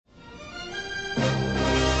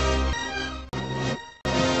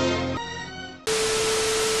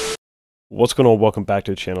What's going on? Welcome back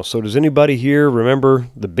to the channel. So does anybody here remember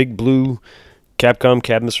the big blue Capcom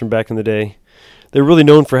cabinets from back in the day? They're really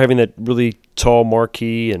known for having that really tall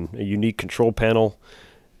marquee and a unique control panel.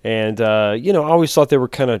 And, you know, I always thought they were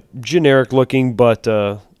kind of generic looking, but,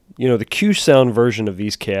 you know, the Q-Sound version of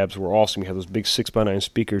these cabs were awesome. You have those big 6x9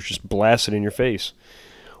 speakers just blasted in your face.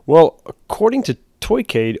 Well, according to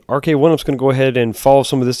Toycade, Aracde1up's going to go ahead and follow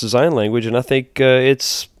some of this design language, and I think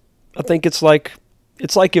it's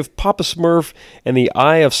like if Papa Smurf and the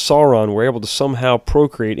Eye of Sauron were able to somehow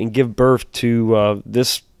procreate and give birth to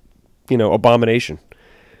this, you know, abomination.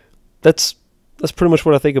 That's pretty much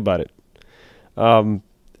what I think about it.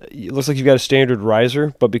 It looks like you've got a standard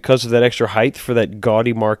riser, but because of that extra height for that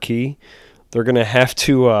gaudy marquee, they're gonna have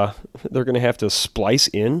to splice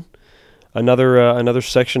in another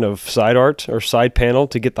section of side art or side panel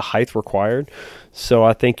to get the height required. So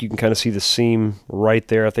I think you can kind of see the seam right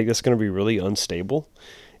there. I think that's going to be really unstable.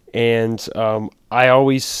 And I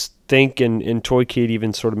always think, and Toycade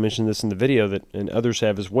even sort of mentioned this in the video, that, and others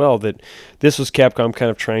have as well, that this was Capcom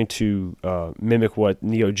kind of trying to mimic what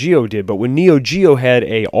Neo Geo did. But when Neo Geo had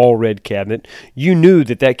a all-red cabinet, you knew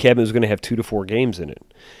that that cabinet was going to have 2 to 4 games in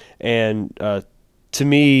it. And to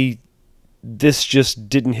me, this just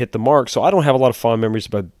didn't hit the mark, so I don't have a lot of fond memories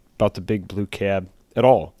about the big blue cab at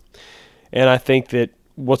all. And I think that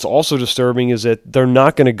what's also disturbing is that they're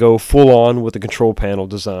not going to go full-on with the control panel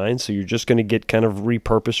design, so you're just going to get kind of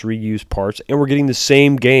repurposed, reused parts, and we're getting the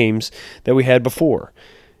same games that we had before.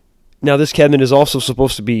 Now, this cabinet is also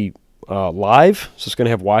supposed to be live, so it's going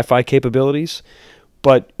to have Wi-Fi capabilities,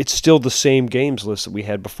 but it's still the same games list that we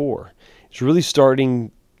had before. It's really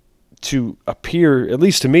starting to appear, at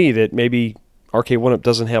least to me, that maybe Aracde1up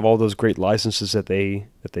doesn't have all those great licenses that they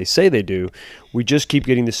say they do. We just keep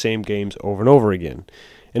getting the same games over and over again.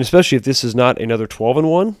 And especially if this is not another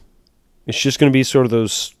 12-in-1, it's just going to be sort of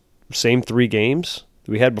those same 3 games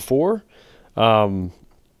that we had before.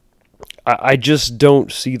 I just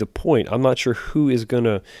don't see the point. I'm not sure who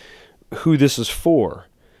this is for.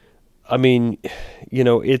 I mean, you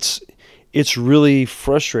know, it's really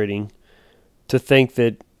frustrating to think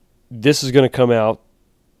that this is going to come out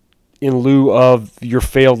in lieu of your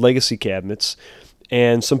failed legacy cabinets,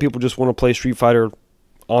 and some people just want to play Street Fighter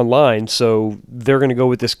online, so they're going to go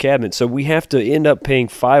with this cabinet. So we have to end up paying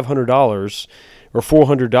 $500 or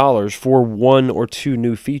 $400 for 1 or 2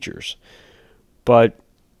 new features. But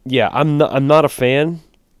yeah, I'm not a fan,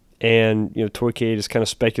 and you know, Toycade is kind of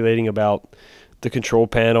speculating about the control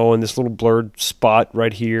panel and this little blurred spot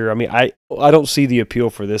right here. I mean, I don't see the appeal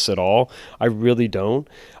for this at all. I really don't.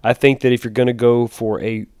 I think that if you're going to go for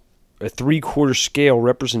a 3/4 scale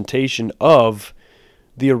representation of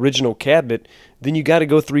the original cabinet, then you got to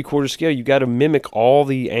go 3/4 scale. You got to mimic all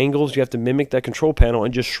the angles. You have to mimic that control panel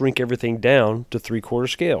and just shrink everything down to 3/4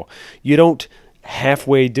 scale. You don't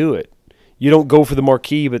halfway do it. You don't go for the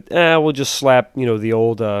marquee, but we'll just slap, you know, the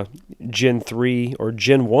old Gen 3 or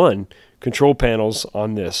Gen 1 control panels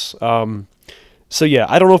on this. So yeah,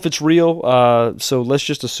 I don't know if it's real, so let's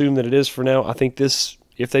just assume that it is for now. I think this,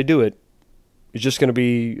 if they do it, is just going to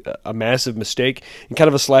be a massive mistake and kind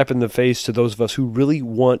of a slap in the face to those of us who really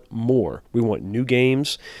want more. We want new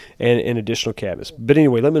games and additional cabinets. But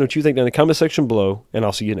anyway, let me know what you think down in the comment section below, and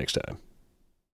I'll see you next time.